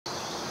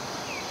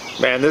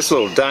Man, this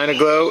little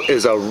DynaGlo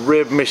is a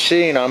rib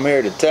machine, I'm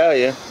here to tell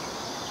you.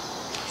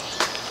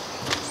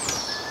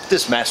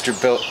 This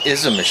Masterbuilt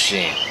is a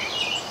machine.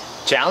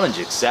 Challenge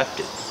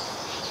accepted.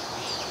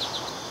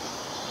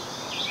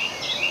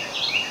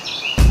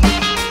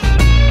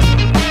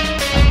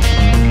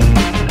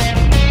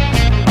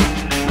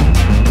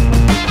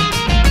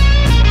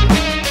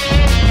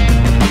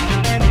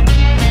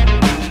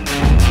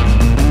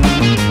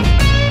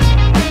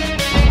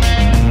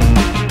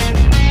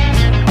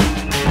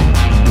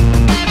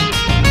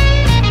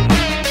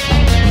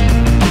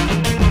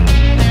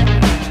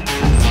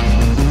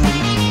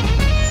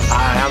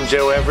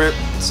 Everett.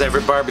 It's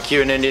Everett Barbecue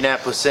in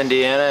Indianapolis,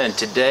 Indiana, and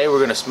today we're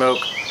going to smoke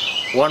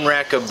one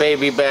rack of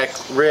baby back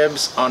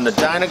ribs on the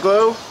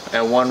DynaGlo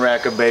and one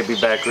rack of baby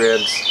back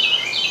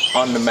ribs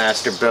on the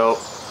Masterbuilt,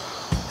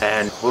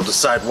 and we'll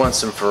decide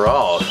once and for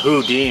all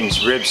who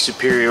deems rib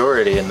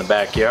superiority in the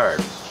backyard.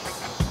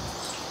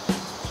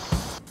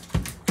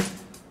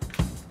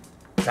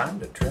 Time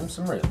to trim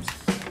some ribs.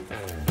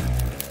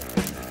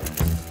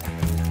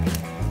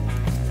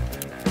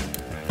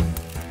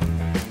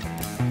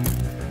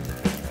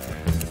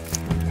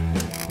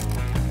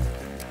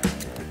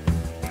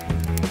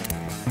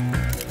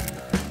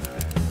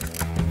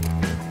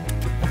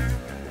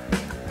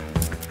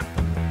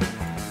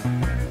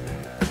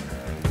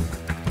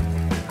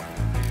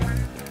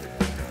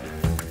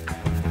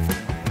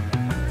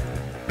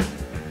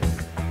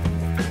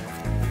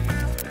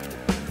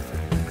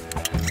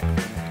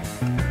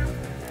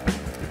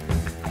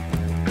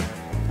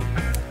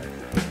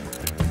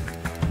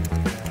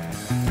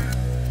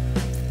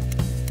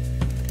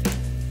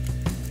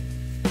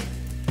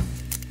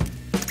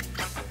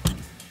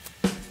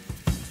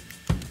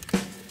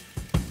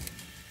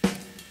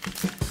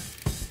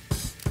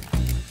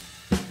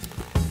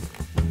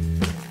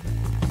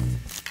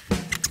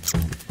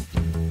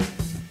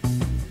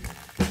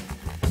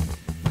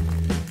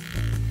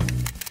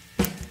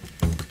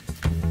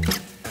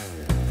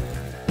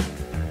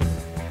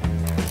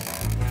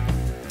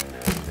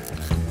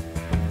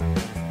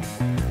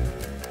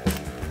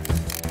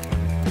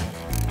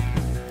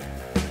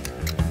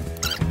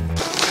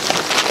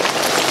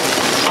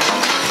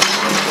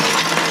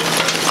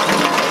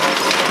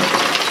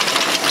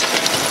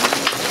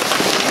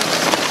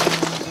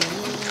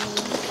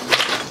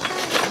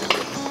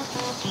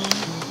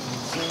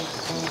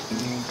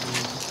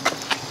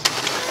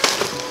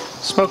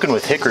 Smoking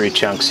with hickory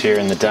chunks here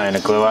in the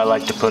DynaGlo, I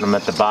like to put them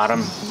at the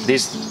bottom.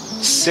 These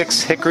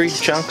 6 hickory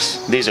chunks,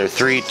 these are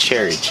 3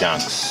 cherry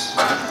chunks.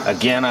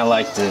 Again, I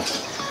like to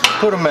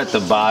put them at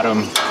the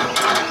bottom.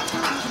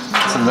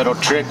 It's a little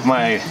trick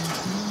my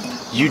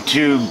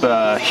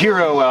YouTube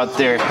hero out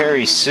there,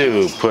 Harry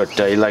Sue, put.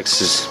 He likes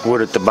his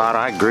wood at the bottom.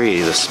 I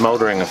agree, the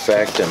smoldering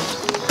effect and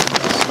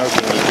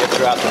smoking you get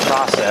throughout the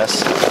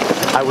process.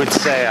 I would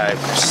say I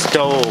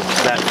stole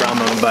that from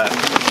him, but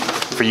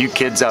for you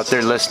kids out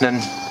there listening,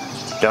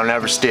 don't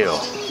ever steal,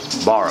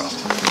 borrow.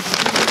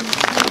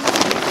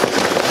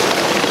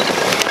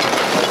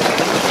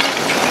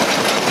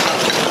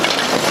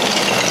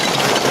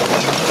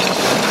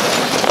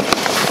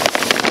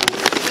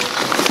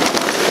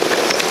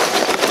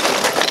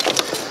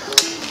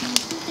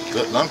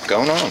 Good lump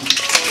going on.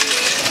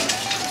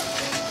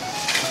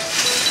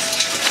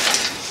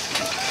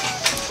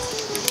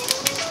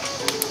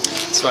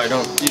 So I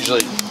don't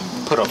usually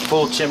put a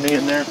full chimney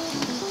in there.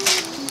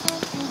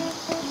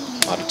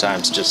 A lot of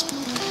times just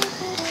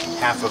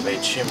half of a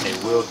chimney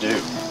will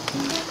do.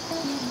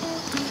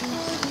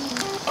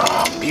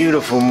 Oh,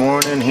 beautiful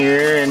morning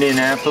here in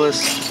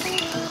Indianapolis.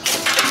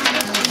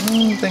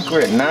 I think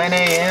we're at 9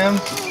 a.m.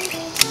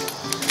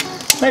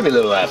 Maybe a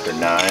little after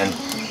 9.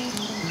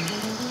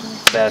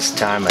 Best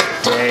time of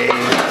day.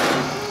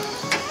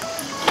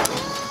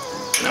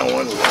 No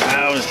one's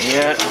roused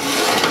yet.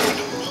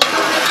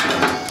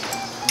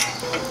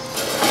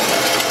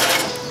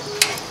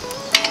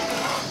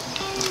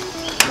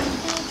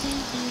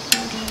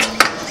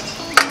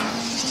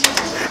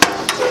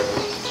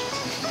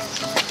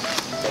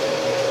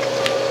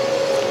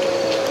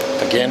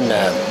 Again,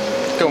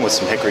 going with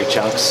some hickory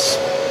chunks,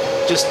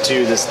 just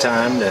 2 this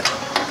time to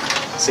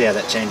see how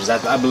that changes.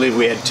 I believe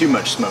we had too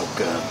much smoke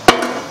in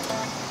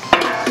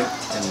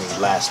the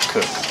last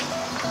cook.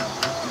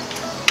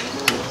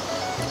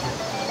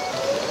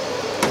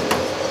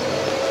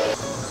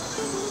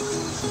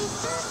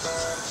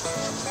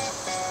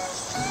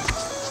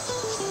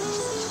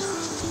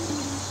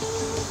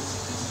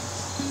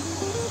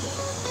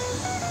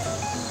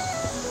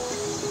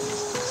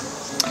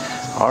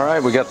 All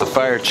right, we got the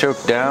fire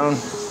choked down.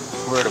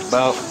 We're at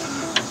about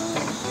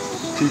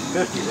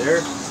 250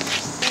 there.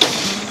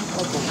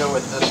 We'll go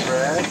with this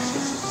rag.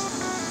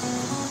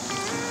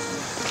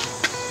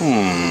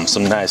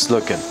 Some nice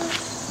looking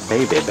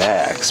baby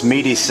backs.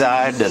 Meaty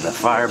side to the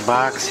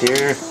firebox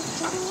here.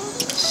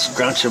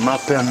 Scrunch them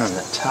up in on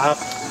the top.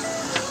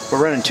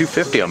 We're running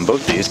 250 on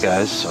both these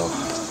guys, so.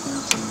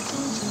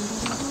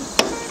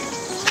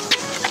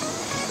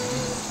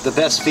 The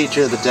best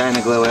feature of the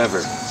DynaGlo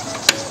ever.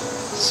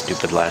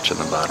 Stupid latch on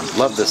the bottom.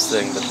 Love this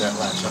thing, but that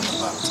latch on the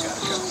bottom's gotta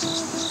go.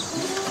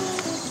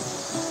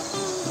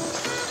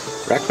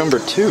 Rack number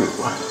 2.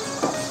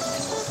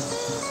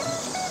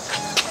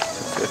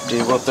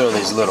 50. We'll throw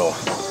these little.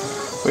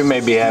 We may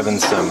be having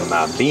some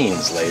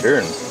beans later,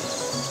 and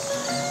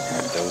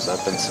wrap those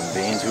up in some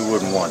beans. Who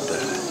wouldn't want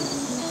that?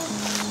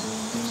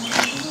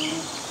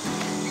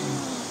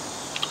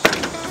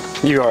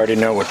 You already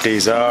know what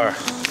these are.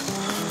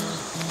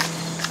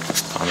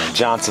 I'm a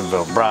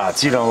Johnsonville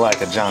Brats. You don't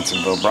like a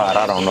Johnsonville Brat,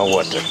 I don't know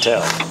what to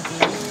tell.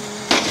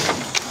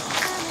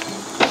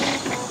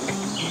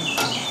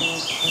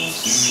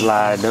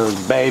 Slide those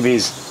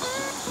babies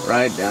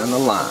right down the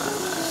line.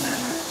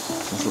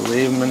 Just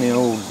leave them in the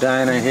old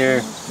Dyna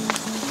here.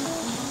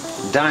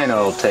 Dyna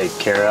will take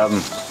care of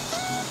them.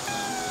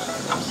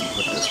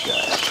 Put this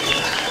guy up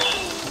here.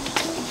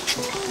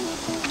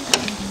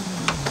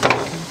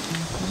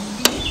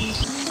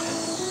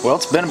 Well,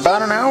 it's been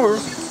about an hour.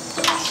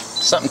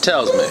 Something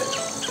tells me.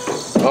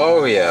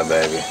 Oh yeah,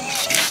 baby.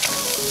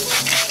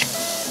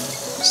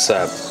 It's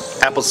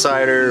apple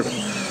cider,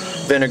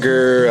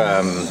 vinegar,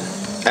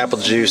 apple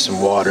juice,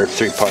 and water.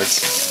 3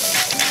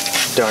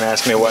 parts. Don't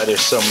ask me why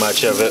there's so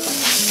much of it.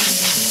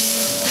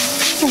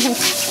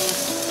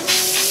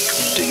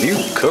 Do you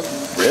cook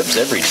ribs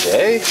every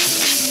day?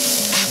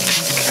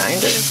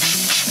 Kinda.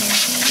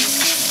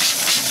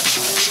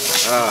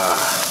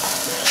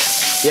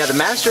 Yeah, the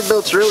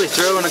Masterbuilt's really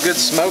throwing a good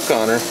smoke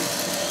on her.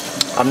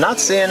 I'm not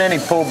seeing any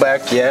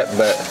pullback yet,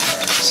 but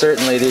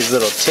certainly these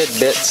little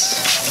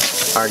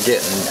tidbits are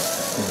getting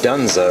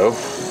donezo.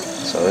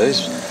 So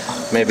these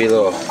may be a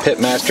little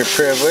pitmaster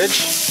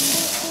privilege.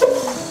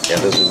 Yeah,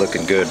 those are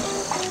looking good.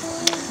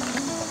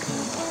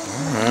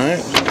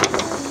 Alright.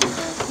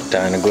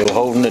 DynaGlo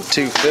holding at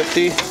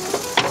 250.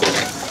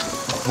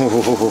 Ooh,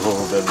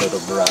 the little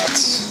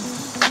brats.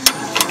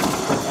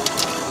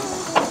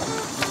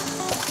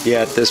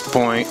 Yeah, at this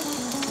point,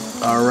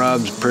 our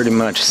rub's pretty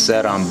much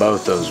set on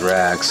both those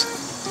racks.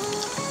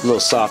 A little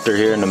softer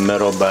here in the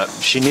middle, but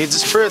she needs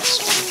a spritz.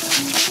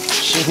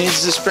 She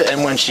needs the spritz,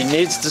 and when she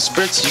needs the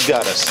spritz, you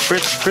gotta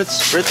spritz, spritz,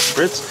 spritz,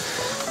 spritz.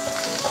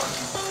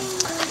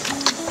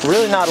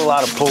 Really not a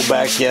lot of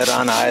pullback yet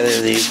on either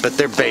of these, but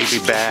they're baby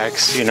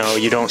backs. You know,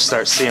 you don't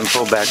start seeing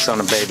pullbacks on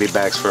the baby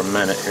backs for a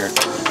minute here.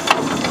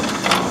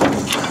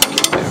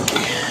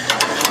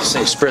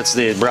 Say spritz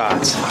these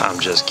brats. I'm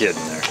just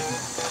kidding there.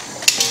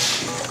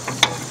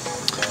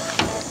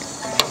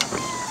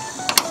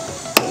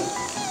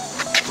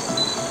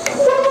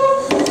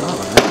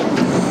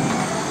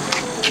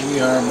 We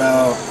are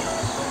about,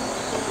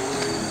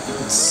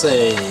 let's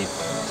say,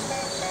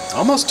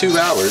 almost 2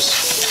 hours.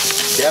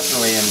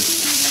 Definitely in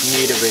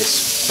need of a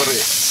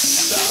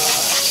spritz.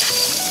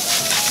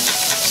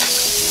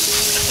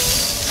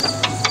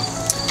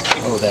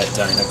 Oh, that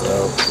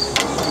DynaGlo.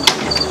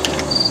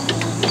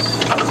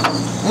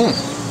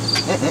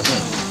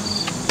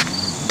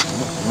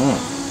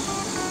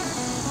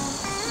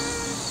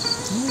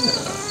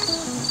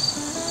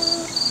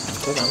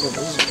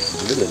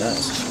 Really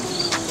nice.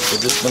 We're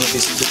just gonna be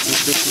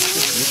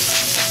spritzy.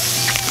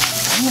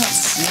 I'm not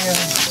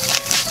seeing.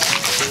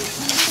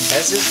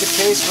 As is the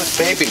case with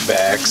baby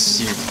backs,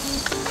 I'm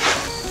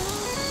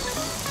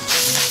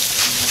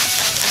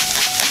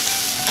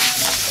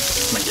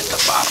gonna get the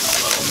bottom a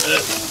little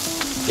bit.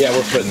 Yeah,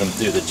 we're putting them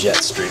through the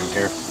jet stream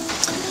here.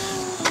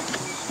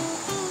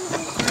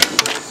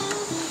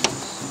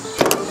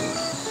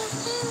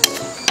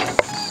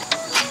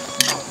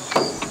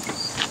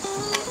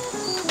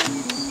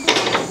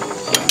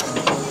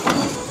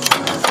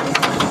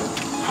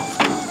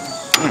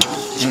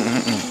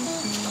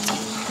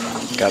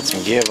 Got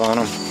some give on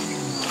them.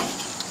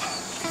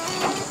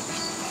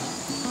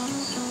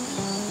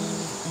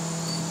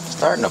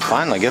 Starting to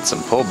finally get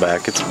some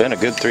pullback. It's been a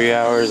good 3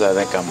 hours. I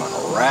think I'm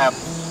gonna wrap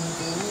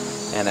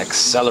and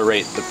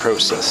accelerate the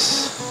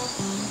process.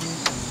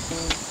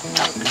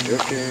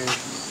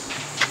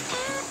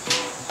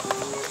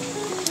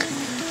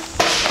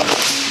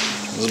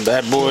 Those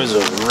bad boys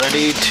are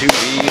ready to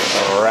be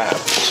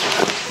wrapped.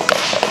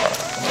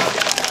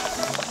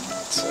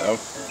 So.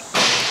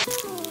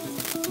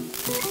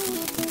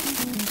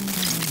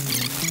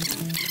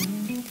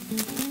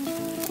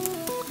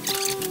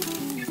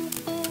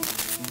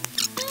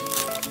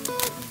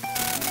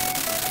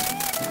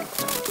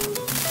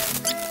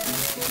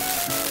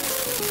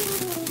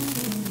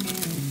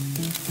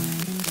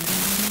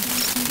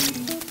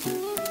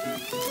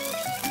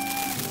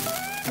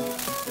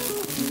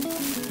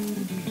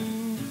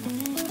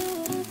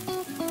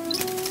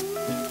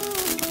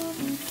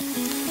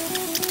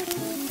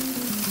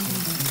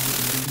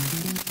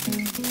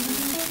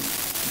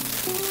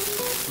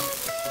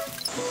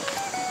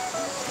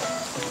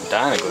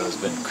 DynaGlo has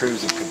been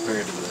cruising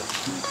compared to the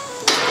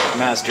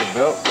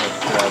Masterbuilt,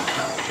 but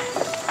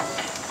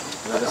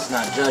let us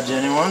not judge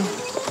anyone.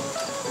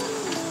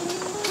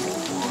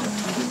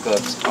 These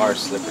gloves are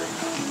slippery.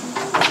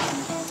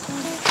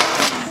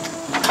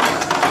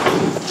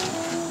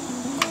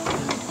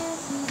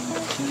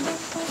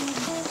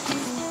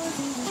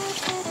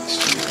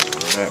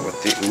 Right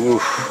with the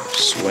Ooh,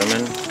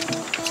 swimming.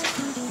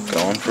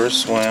 Going for a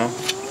swim.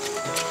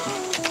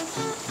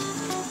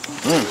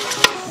 I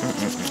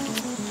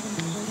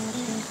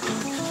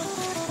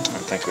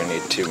don't think we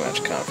need too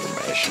much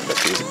confirmation, but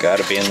these have got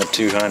to be in the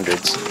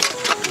 200s.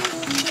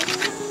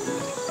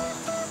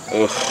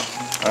 Ugh,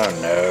 oh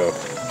no.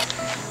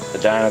 The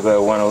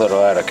DynaGlo went a little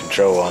out of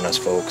control on us,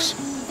 folks.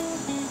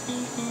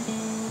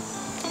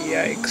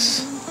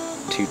 Yikes.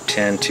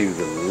 210 to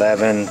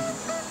 11.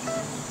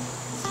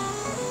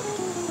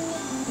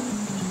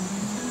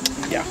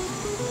 Yeah.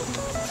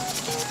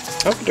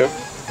 Okay.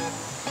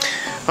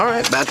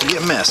 Alright, about to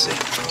get messy.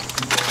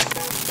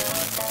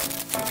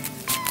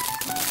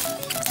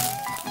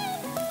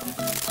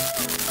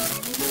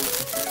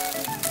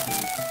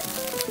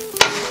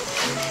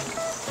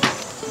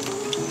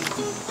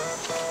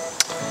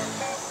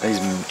 These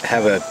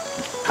have a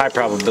high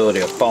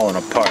probability of falling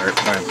apart.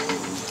 I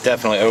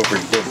definitely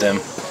overdid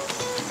them.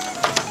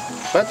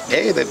 But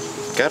hey, they've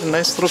got a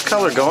nice little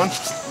color going.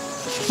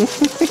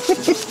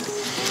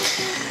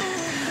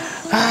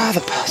 Ah,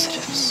 the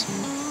positives.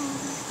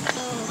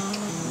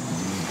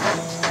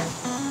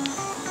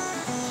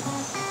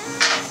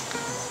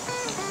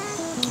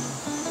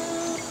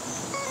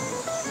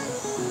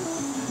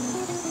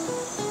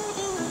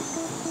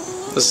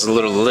 This is a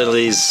little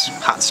Lily's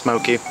Hot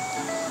Smoky.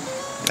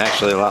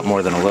 Actually, a lot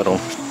more than a little.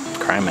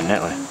 Crime and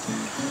Netley.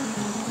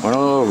 Went a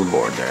little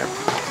overboard there.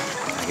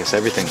 I guess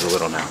everything's a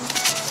little now.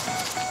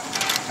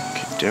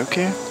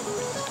 Okay.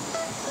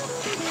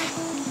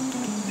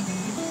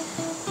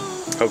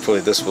 Hopefully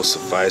this will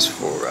suffice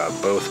for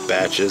both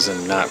batches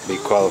and not be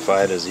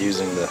qualified as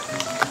using the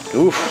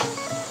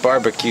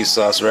barbecue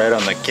sauce right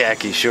on the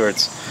khaki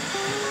shorts.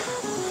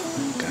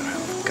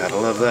 Gotta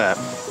love that.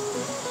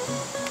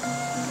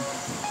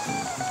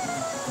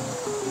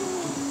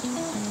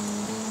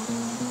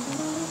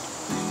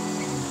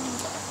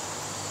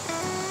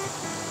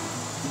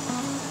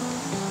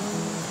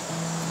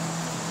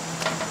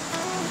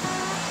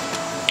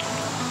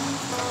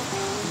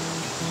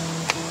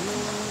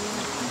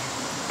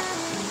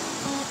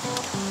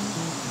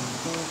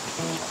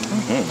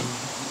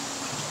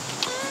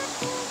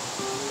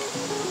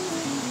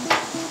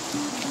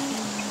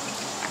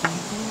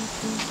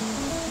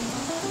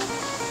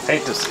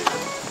 Hate to see it.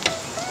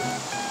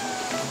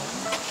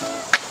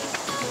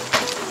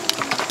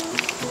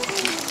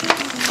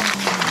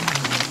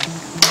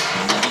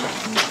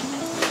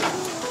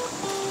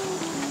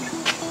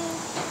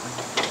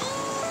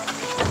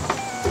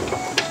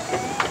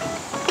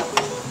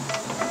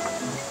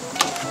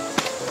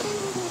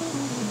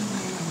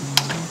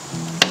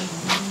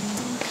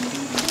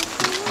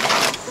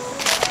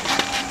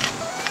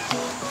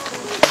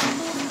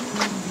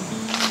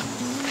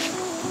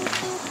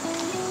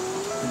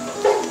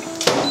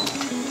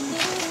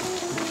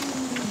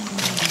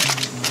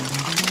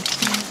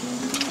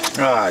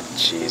 Ah,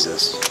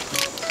 Jesus.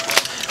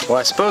 Well,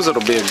 I suppose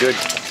it'll be a good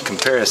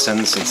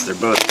comparison since they're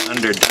both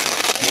under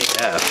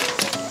AF.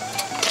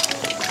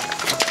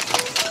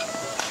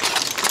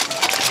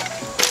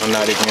 I'm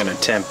not even going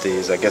to tempt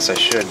these. I guess I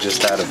should,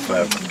 just out of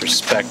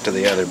respect to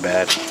the other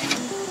batch.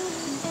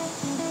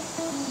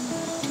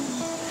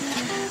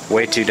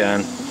 Way too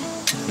done.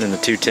 And then the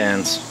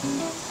 210s.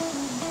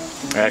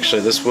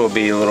 Actually, this will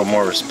be a little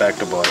more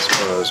respectable, I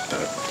suppose,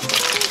 but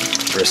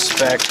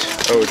respect,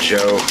 oh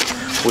Joe.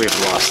 We've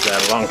lost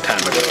that a long time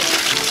ago.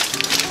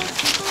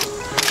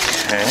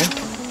 Okay.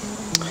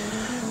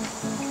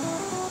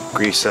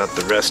 Grease out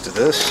the rest of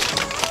this.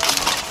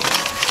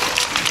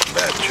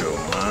 Batch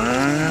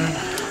mine.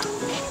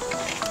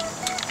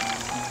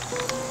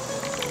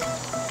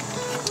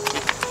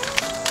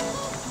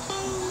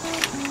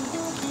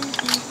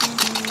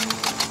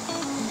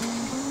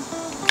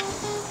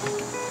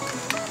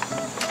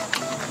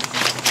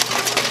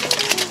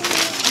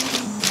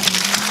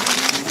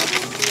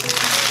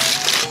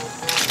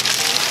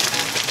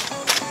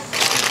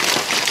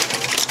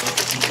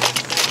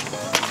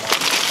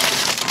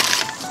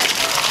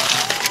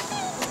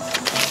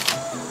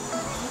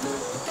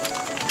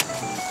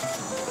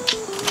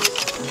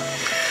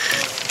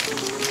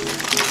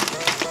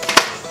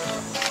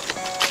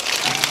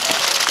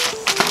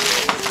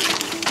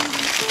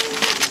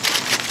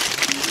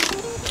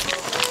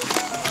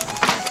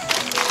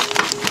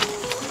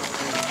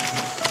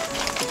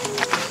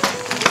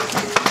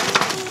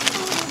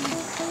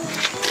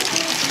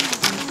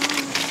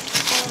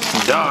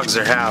 Dogs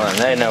are howling,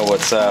 they know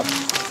what's up.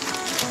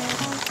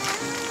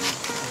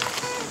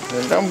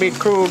 And don't be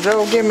cruel,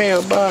 Joe, give me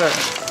a bite.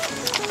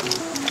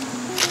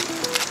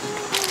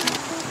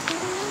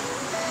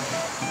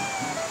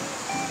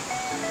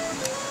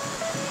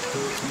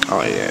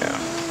 Oh yeah.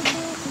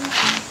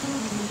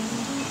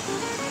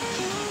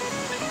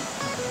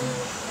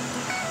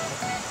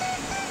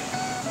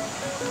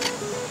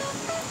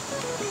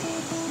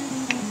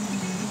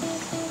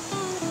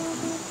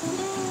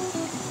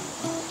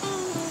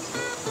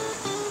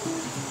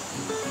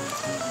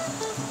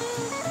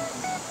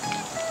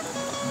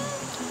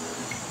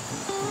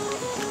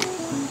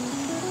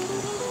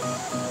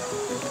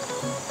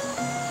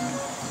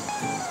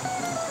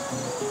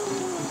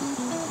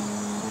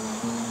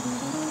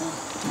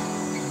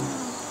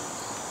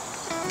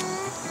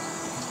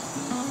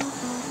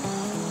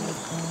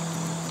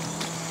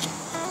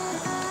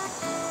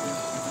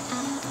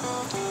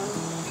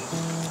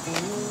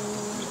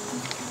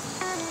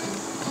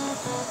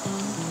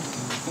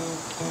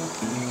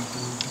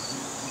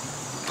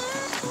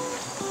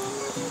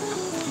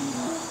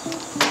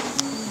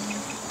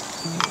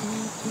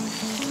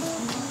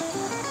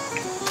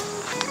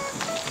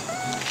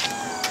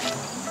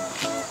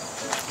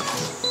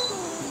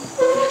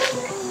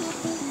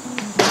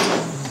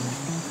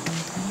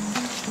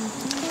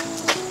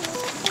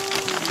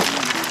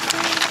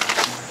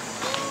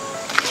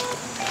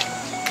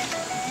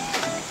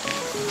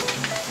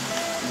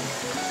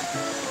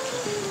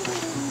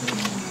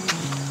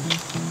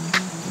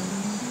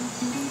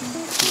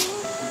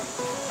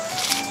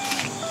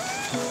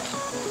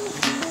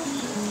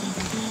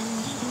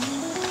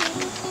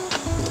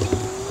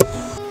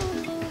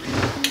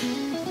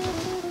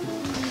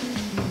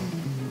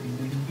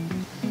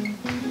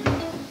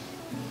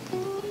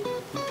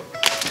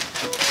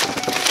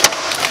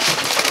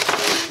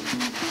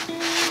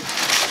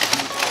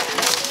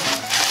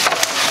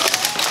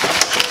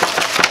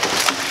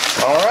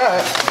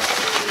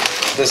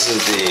 This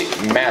is the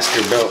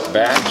Masterbuilt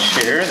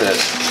batch here that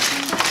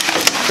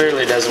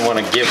clearly doesn't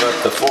want to give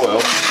up the foil.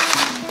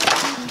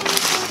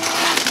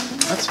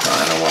 That's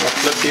fine, I want to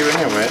flip you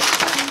anyway.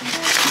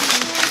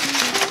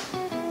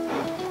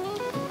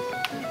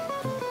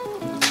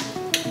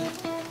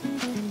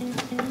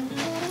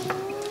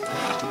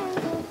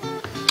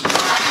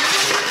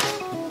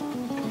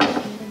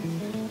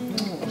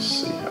 Let's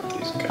see how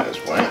these guys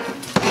went.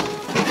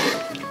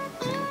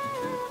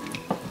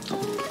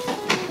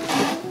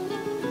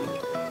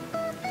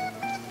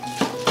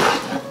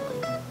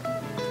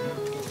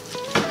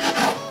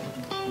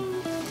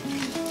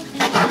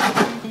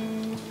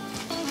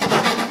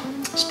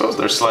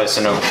 They're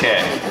slicing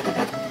okay,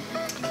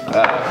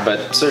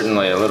 but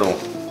certainly a little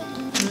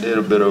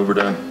bit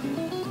overdone,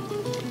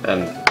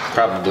 and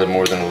probably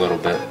more than a little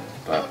bit.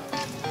 But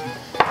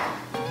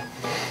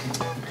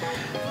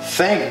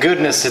thank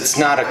goodness it's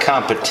not a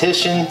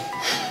competition.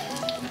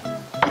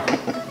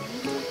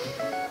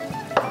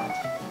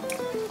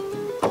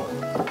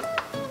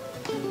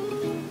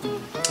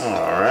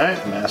 All right,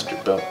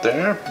 Masterbuilt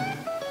there.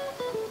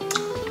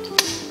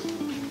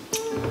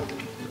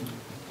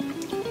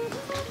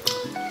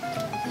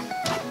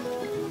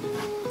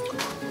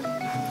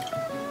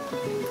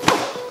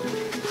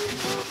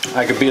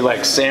 I could be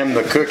like Sam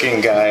the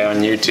cooking guy on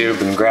YouTube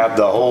and grab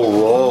the whole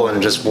roll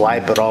and just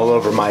wipe it all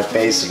over my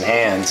face and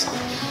hands.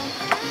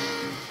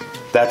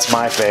 That's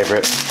my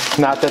favorite.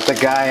 Not that the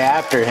guy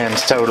after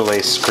him's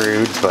totally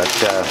screwed, but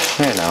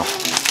you know,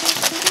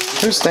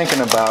 who's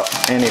thinking about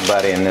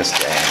anybody in this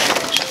day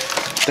and age?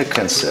 The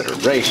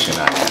consideration,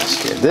 I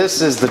ask you.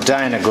 This is the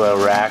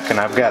DynaGlo rack, and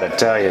I've got to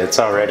tell you, it's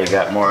already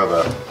got more of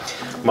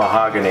a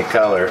mahogany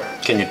color.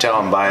 Can you tell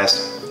I'm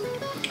biased?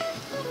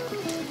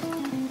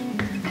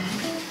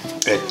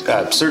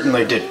 It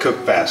certainly did cook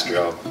faster,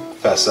 I'll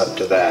fess up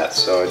to that,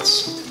 so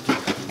it's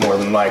more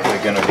than likely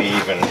going to be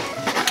even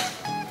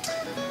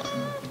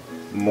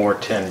more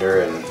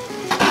tender and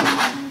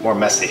more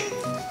messy.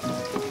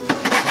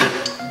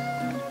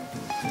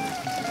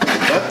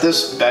 But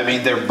this, I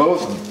mean, they're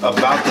both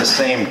about the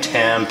same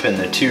temp in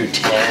the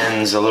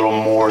 210s, a little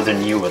more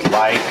than you would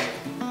like.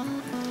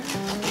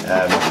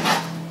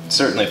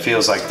 Certainly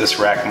feels like this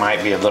rack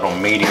might be a little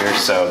meatier,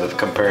 so the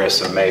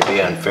comparison may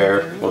be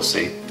unfair. We'll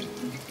see.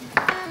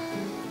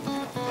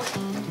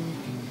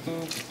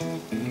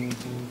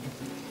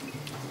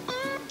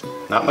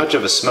 Not much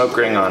of a smoke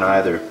ring on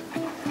either.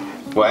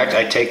 Well,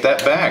 I take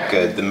that back.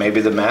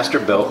 Maybe the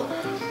Masterbuilt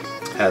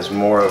has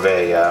more of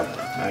a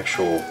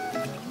actual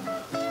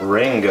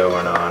ring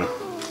going on.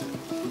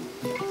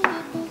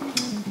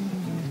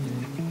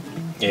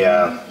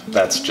 Yeah,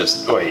 that's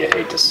just, oh, you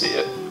hate to see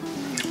it.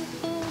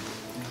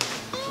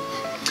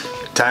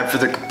 Time for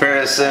the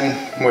comparison.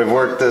 We've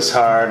worked this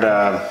hard.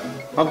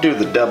 I'll do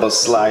the double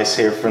slice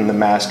here from the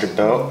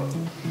Masterbuilt.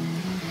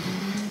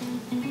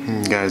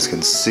 You guys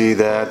can see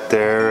that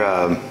there.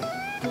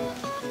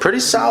 Pretty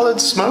solid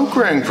smoke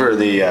ring for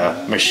the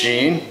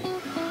machine.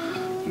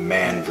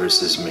 Man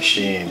versus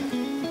machine.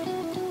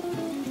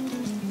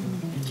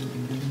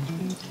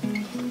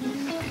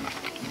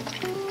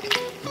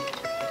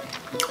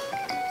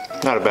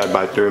 Not a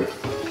bite through.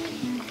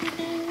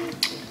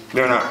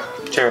 They're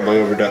not terribly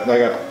overdone.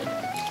 Like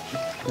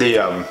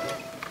the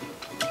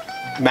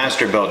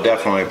Masterbuilt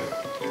definitely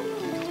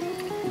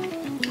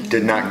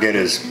did not get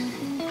as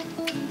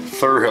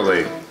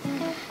thoroughly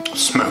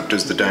smoked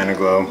as the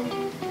DynaGlo,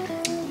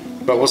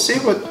 but we'll see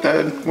what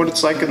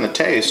it's like in the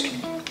taste.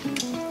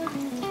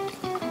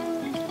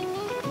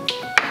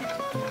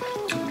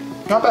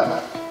 Not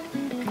bad.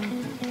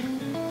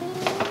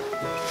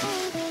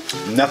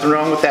 Nothing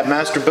wrong with that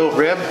Masterbuilt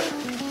rib.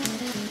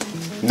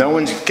 No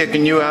one's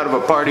kicking you out of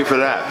a party for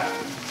that.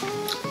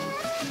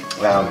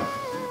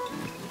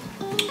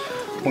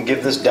 We'll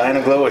give this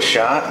DynaGlo a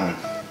shot and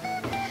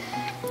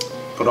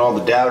put all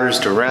the doubters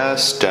to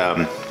rest.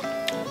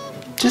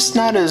 Just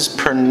not as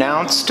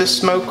pronounced a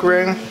smoke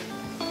ring.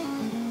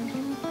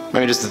 I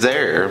mean, just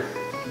there.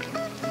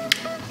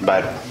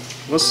 But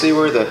we'll see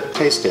where the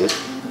taste is.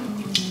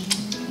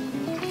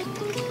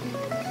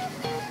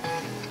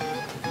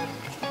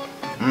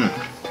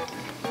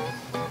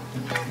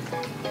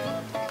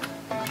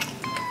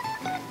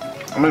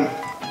 I mean,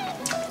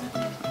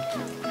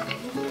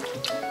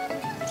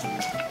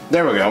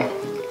 there we go.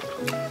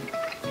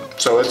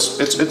 So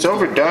it's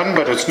overdone,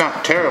 but it's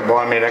not terrible.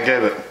 I mean, I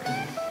gave it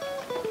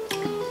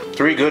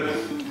 3 good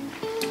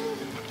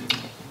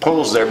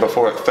pulls there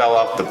before it fell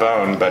off the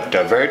bone, but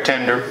very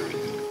tender.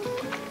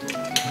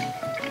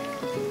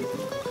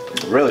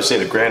 Really see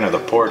the grain of the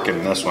pork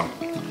in this one.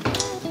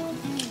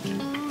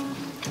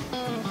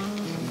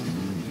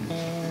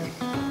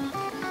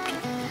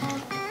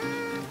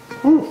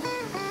 Whew.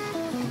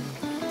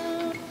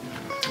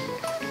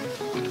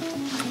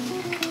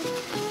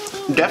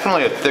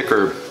 Definitely a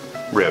thicker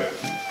rib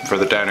for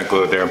the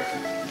DynaGlo there.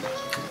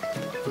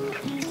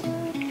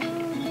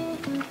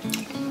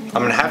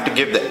 I'm gonna have to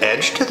give the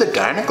edge to the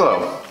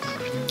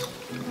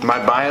DynaGlo. My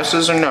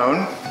biases are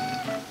known,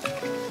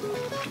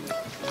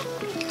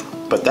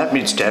 but that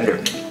meat's tender.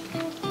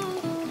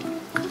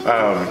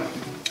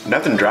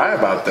 Nothing dry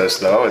about this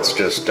though. It's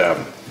just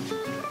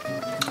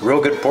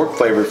real good pork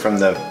flavor from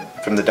the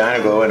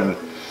DynaGlo, and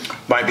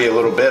might be a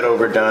little bit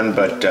overdone,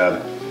 but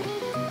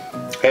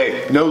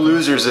hey, no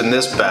losers in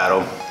this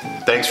battle.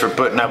 Thanks for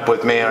putting up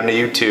with me on the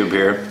YouTube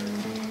here.